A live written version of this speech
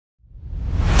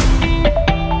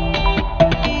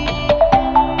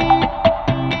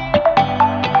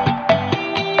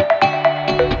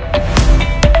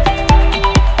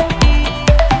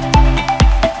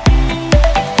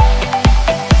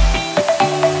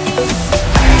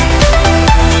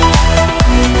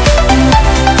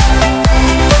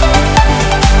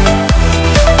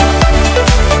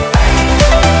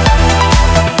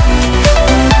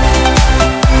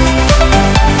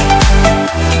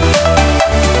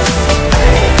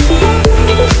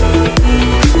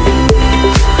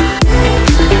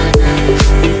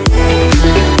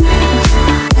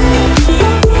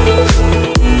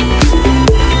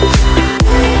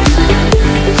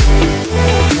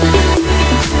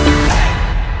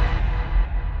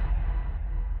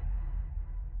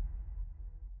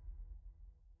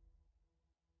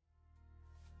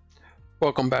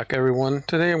Welcome back, everyone.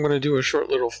 Today I'm going to do a short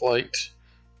little flight,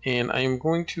 and I am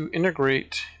going to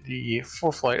integrate the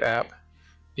Foreflight app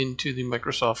into the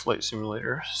Microsoft Flight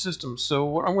Simulator system. So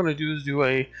what I'm going to do is do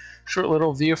a short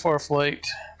little VFR flight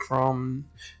from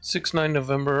 6-9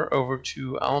 November over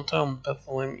to Allentown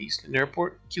Bethlehem Easton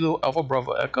Airport, Kilo Alpha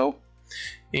Bravo Echo.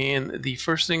 And the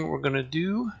first thing we're going to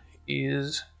do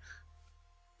is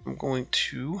I'm going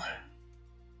to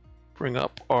bring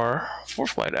up our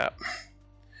Foreflight app.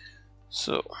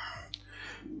 So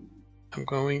I'm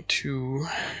going to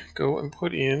go and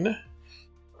put in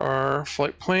our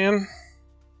flight plan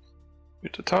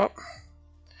at the top.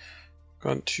 I'm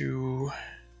going to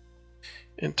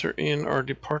enter in our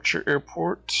departure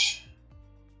airport,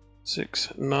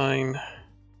 6-9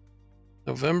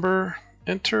 November,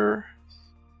 enter,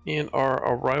 and our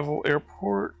arrival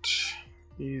airport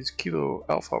is Kilo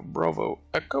Alpha Bravo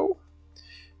Echo,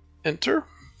 enter.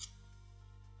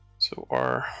 So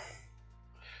our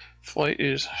flight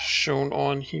is shown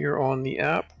on here on the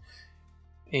app,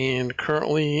 and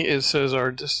currently it says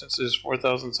our distance is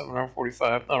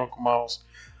 4,745 nautical miles.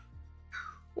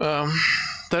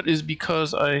 That is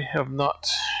because I have not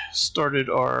started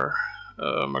our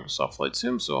Microsoft Flight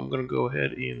Sim, so I'm going to go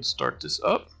ahead and start this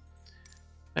up.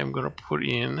 I'm going to put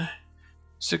in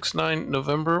 6-9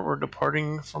 November. We're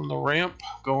departing from the ramp,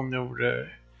 going over to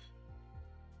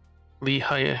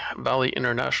Lehigh Valley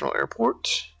International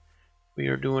Airport. We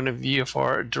are doing a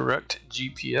VFR direct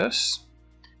GPS,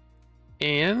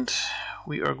 and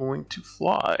we are going to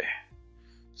fly.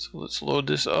 So let's load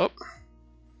this up.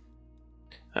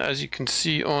 As you can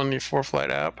see on the Foreflight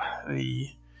app, the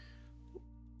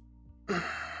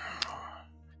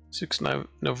 6-9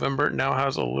 November now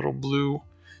has a little blue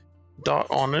dot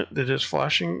on it that is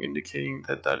flashing, indicating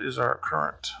that that is our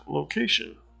current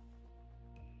location.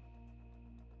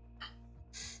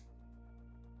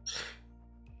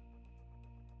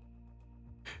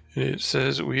 And it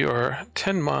says we are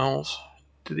 10 miles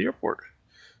to the airport.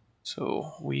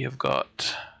 So we have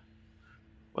got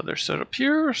weather set up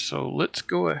here. So let's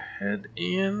go ahead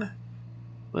and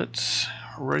let's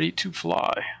ready to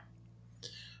fly.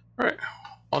 All right,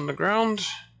 on the ground.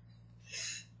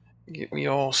 Get me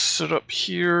all set up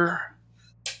here.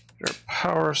 Get our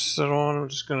power set on. I'm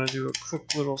just gonna do a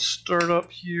quick little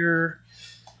startup here.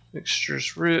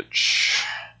 Mixture's rich.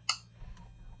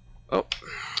 Oh,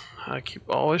 I keep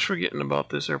always forgetting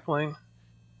about this airplane.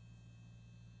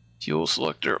 Fuel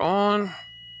selector on.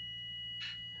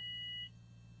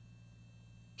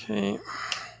 Okay.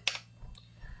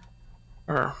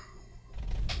 Or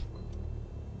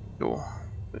fuel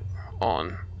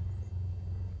on.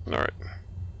 Alright.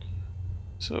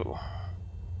 So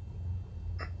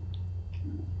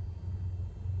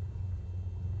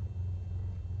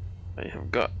I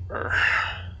have got our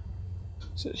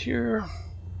set here.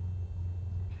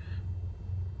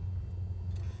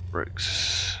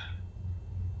 Brakes.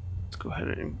 Let's go ahead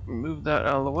and move that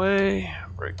out of the way.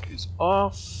 Brake is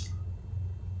off.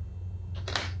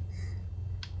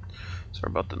 Sorry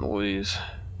about the noise.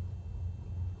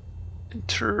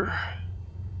 Enter.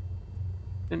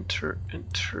 Enter,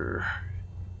 enter,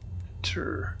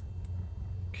 enter.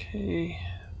 Okay.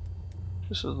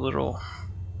 Just a little.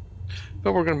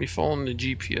 But we're going to be following the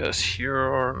GPS here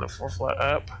on the Foreflight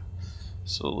app.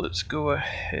 So let's go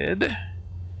ahead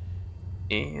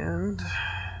and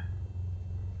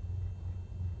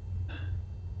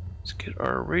let's get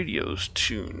our radios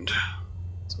tuned.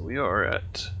 So we are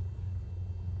at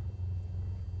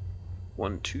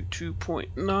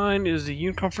 122.9 is the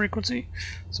Unicom frequency.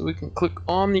 So we can click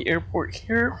on the airport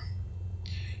here.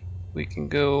 We can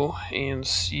go and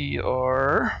see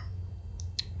our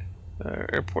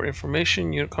airport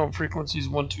information. Unicom frequency is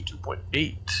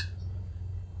 122.8.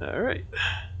 Alright.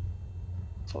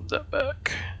 Flip that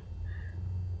back.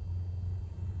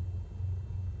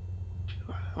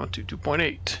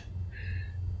 122.8.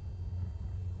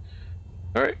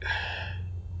 Alright.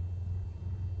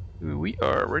 We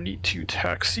are ready to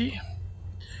taxi.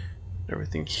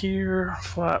 Everything here,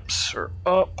 flaps are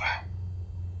up.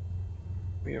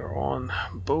 We are on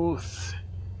both.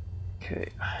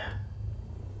 Okay.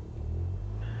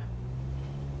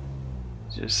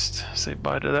 Just say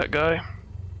bye to that guy.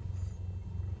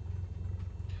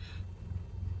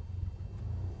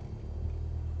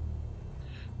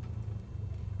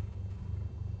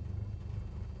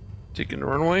 Taking the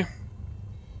runway.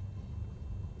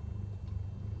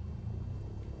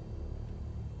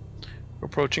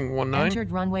 Approaching 19.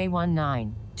 Entered runway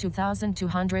 19,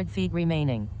 2,200 feet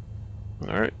remaining.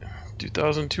 Alright,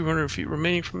 2,200 feet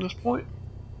remaining from this point.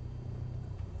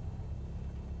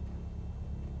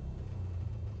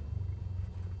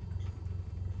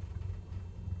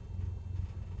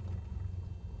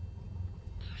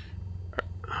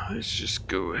 let's just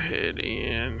go ahead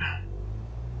and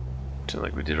pretend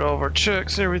like we did all of our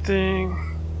checks and everything.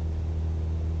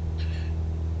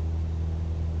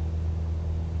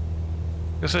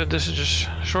 Like I said, this is just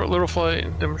a short little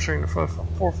flight demonstrating the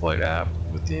Foreflight app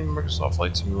within Microsoft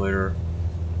Flight Simulator.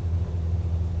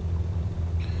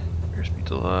 Airspeed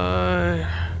delay,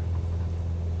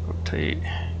 rotate,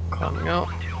 climbing out.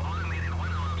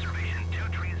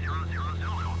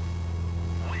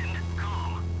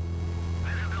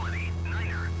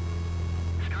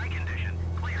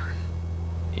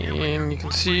 And you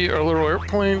can see our little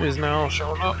airplane is now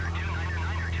showing up.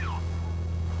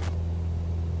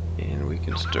 And we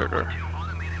can start our...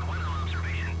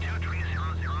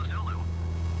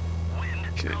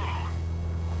 Okay.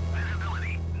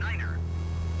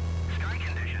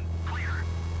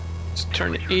 Let's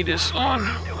turn the ATIS on.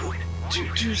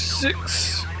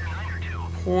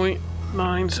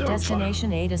 226.975.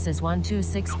 Destination ATIS is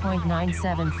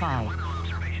 126.975.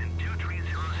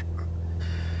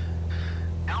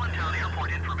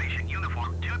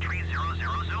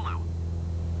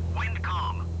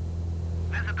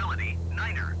 Visibility,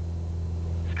 Niner.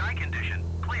 Sky condition,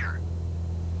 clear.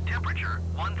 Temperature,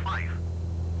 15.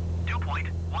 Dew point,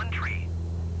 13.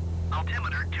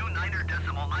 Altimeter,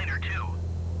 29.992.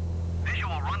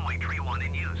 Visual runway 31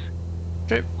 in use.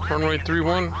 Okay, runway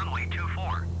 31. Runway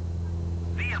 24.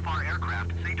 VFR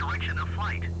aircraft say direction of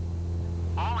flight.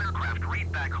 All aircraft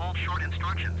read back hold short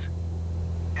instructions.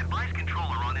 Advise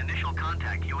controller on initial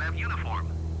contact you have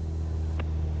uniform.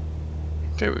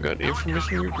 Okay, we got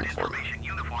information uniform.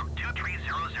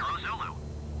 2300 Zulu.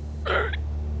 Alright.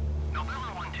 November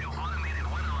 12 automated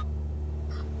went on.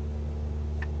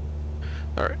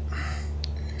 Alright.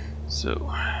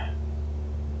 So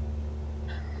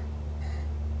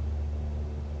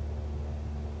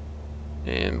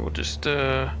and we'll just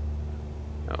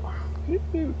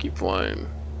keep flying.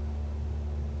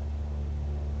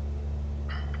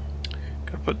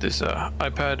 Gotta put this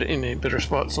iPad in a better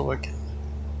spot so I can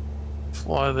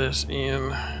fly this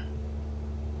and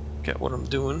get what I'm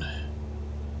doing.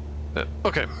 But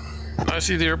okay, I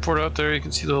see the airport out there. You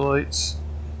can see the lights.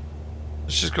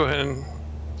 Let's just go ahead and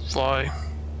fly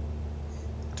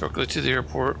directly to the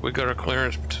airport. We got our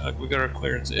clearance. We got our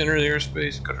clearance to enter the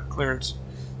airspace. Got our clearance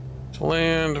to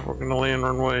land. We're gonna land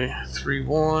runway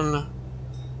 31.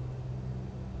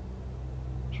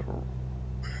 So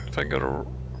if I go to,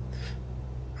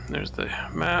 there's the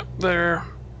map there.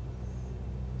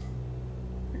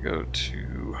 Go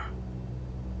to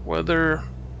weather.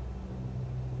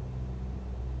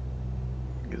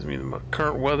 Gives me the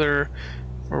current weather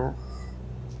for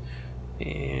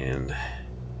and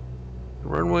the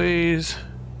runways.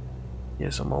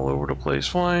 Yes, I'm all over the place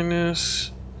flying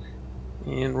this.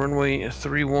 And runway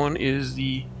 31 is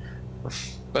the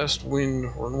best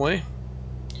wind runway.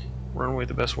 Runway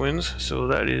the best winds. So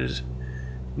that is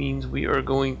means we are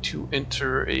going to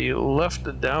enter a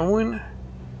left downwind.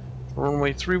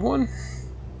 Runway 31.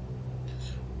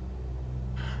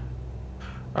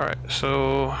 Alright,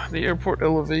 so the airport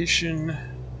elevation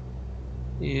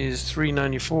is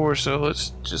 394, so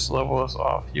let's just level us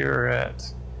off here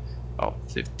at about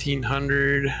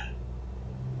 1500.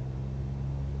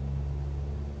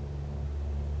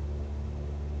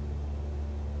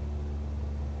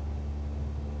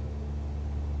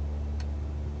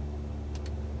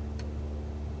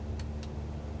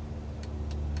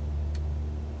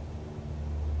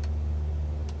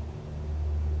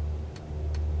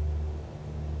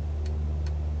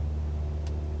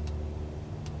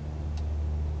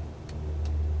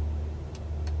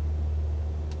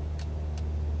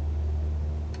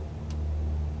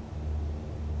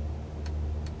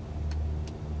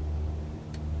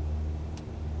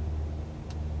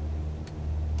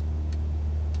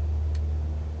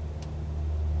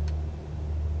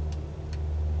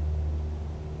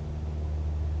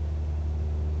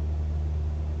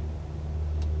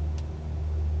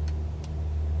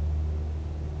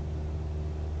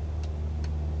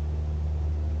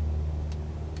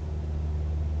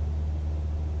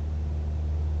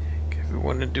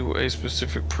 Want to do a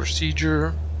specific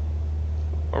procedure,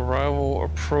 arrival,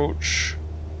 approach,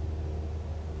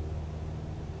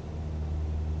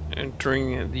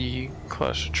 entering the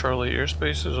Class Charlie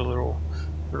airspace. There's a little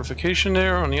notification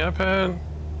there on the iPad.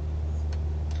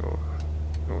 Go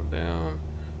down.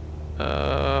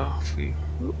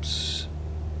 Oops.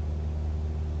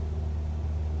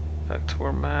 Back to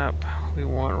our map. We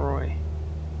want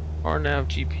our nav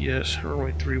GPS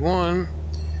runway 31. You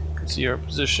can see our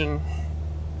position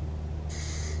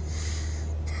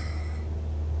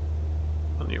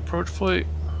on the approach plate,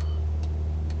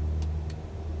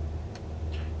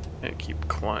 and keep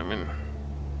climbing.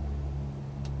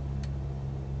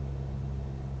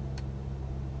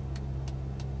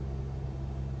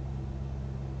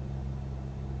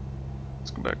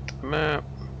 Go back to the map.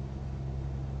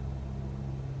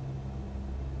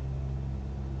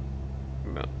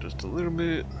 About just a little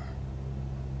bit.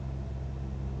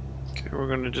 Okay, we're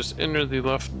going to just enter the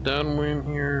left downwind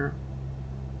here.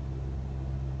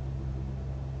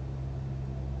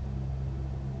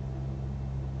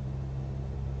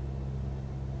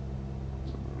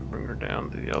 Bring her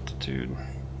down to the altitude.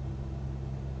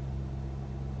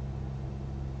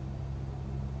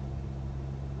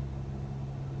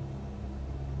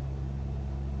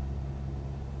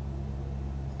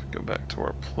 Go back to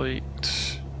our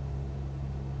plate.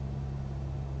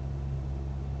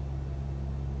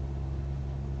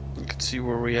 You can see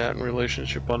where we at in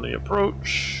relationship on the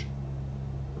approach.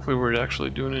 If we were actually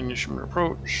doing an instrument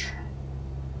approach.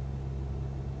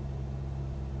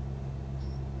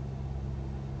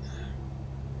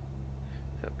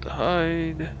 Have to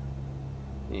hide.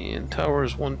 And tower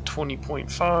is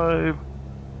 120.5.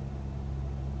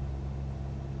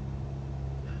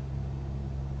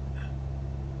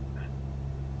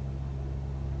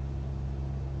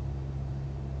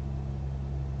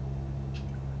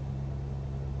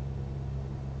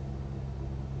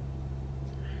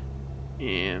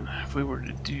 And if we were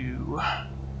to do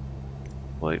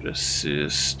flight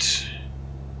assist,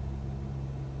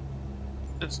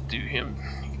 let's do him.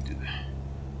 You can do that.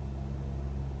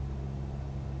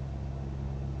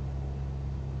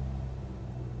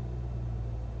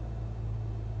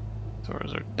 So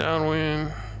where's our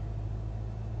downwind?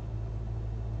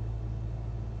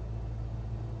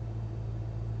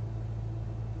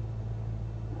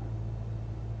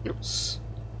 Oops.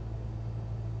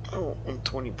 Oh,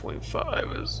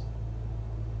 120.5 is.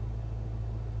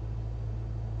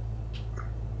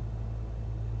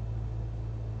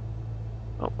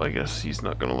 Oh, I guess he's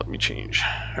not gonna let me change.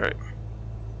 Alright.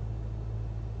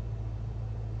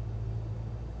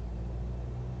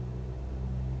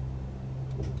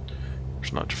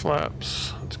 There's notch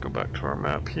flaps. Let's go back to our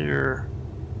map here.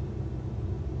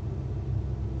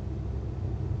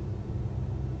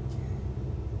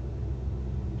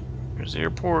 There's the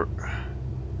airport.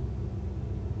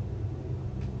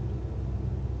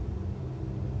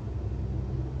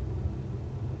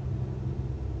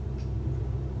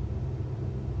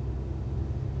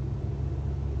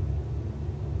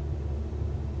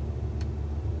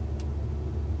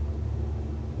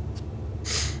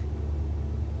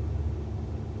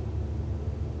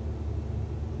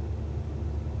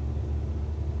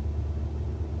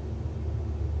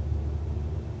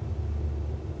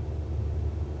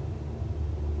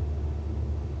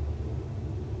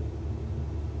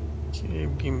 Okay,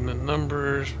 beam the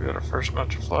numbers. We got our first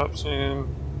notch of flaps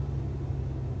in.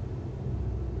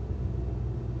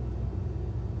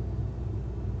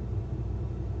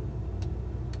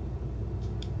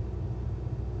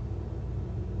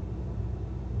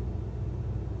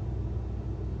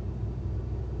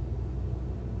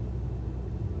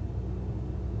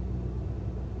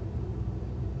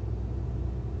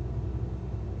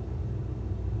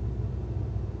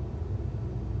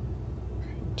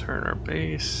 Turn our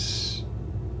base.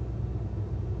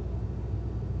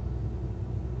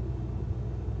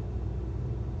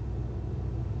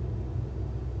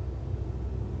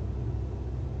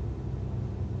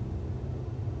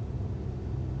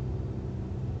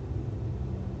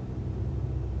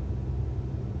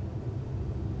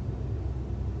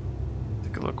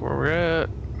 Take a look where we're at.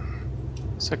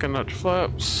 Second notch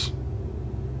flaps.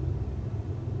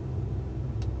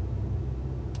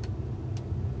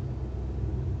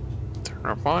 Turn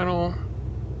our final.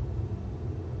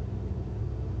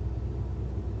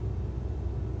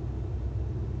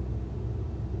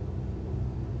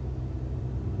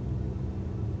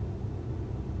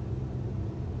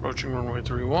 Approaching runway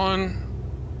 31.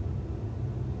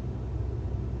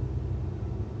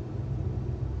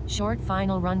 Short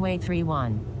final runway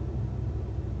 31.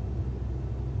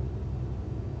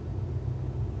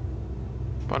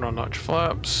 Final notch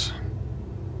flaps.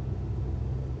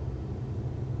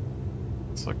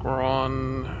 Looks like we're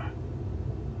on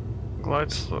glide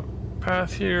slope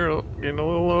path here, getting a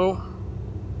little low.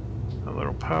 A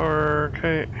little power,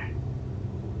 okay.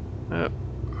 Yep.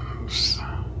 Oops.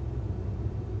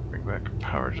 Bring back our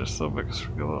power just a little bit because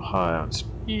we're a little high on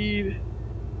speed.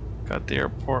 Got the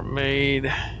airport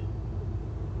made.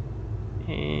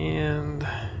 And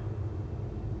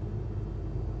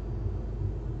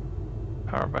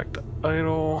power back to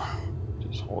idle.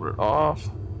 Just hold it off.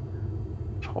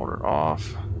 Just hold it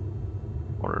off.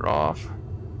 Hold it off.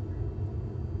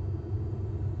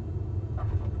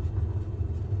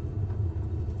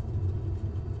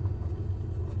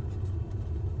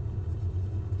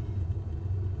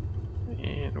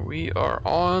 And we are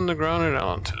on the ground at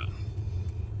Allentown.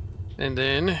 And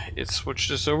then it switched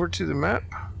us over to the map.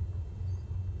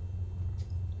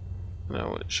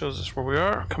 Now it shows us where we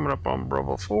are, coming up on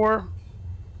Bravo 4.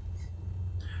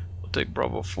 We'll take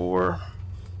Bravo 4.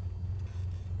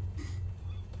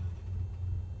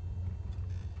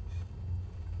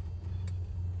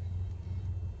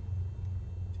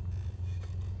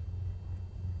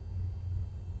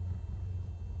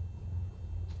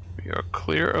 We are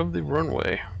clear of the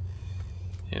runway.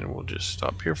 And we'll just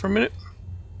stop here for a minute.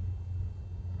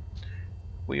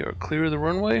 We are clear of the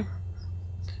runway.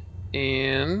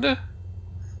 And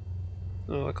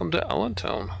welcome to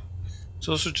Allentown.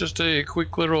 So this is just a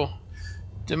quick little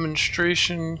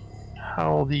demonstration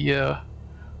how the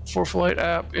Foreflight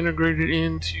app integrated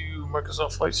into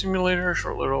Microsoft Flight Simulator.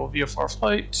 Short little VFR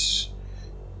flights.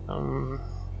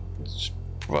 It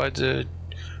provides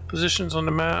positions on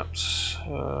the maps.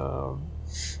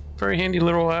 Very handy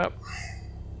little app.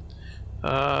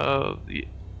 The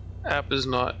app is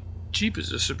not cheap;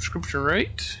 it's a subscription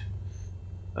rate.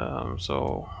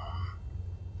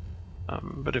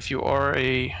 But if you are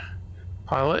a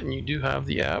pilot and you do have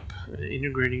the app,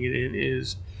 integrating it in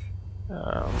is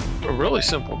a really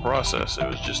simple process. It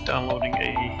was just downloading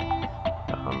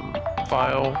a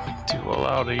file to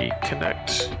allow to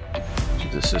connect to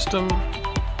the system,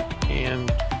 and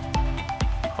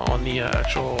on the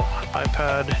actual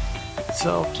iPad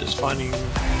itself, just finding the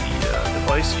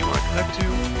device you want to connect to,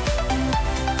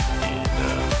 and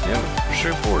yeah,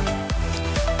 straightforward.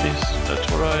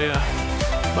 That's what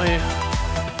my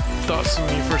thoughts on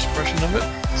the first impression of it.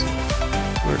 So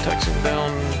we're texting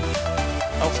down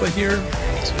Alpha here.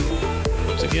 So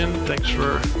once again, thanks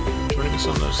for joining us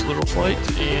on this little flight,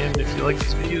 and if you like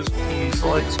these videos, please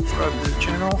like, subscribe to the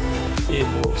channel,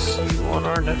 and we'll see you on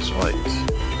our next flight.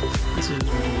 This is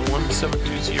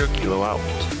 1720 Kilo out.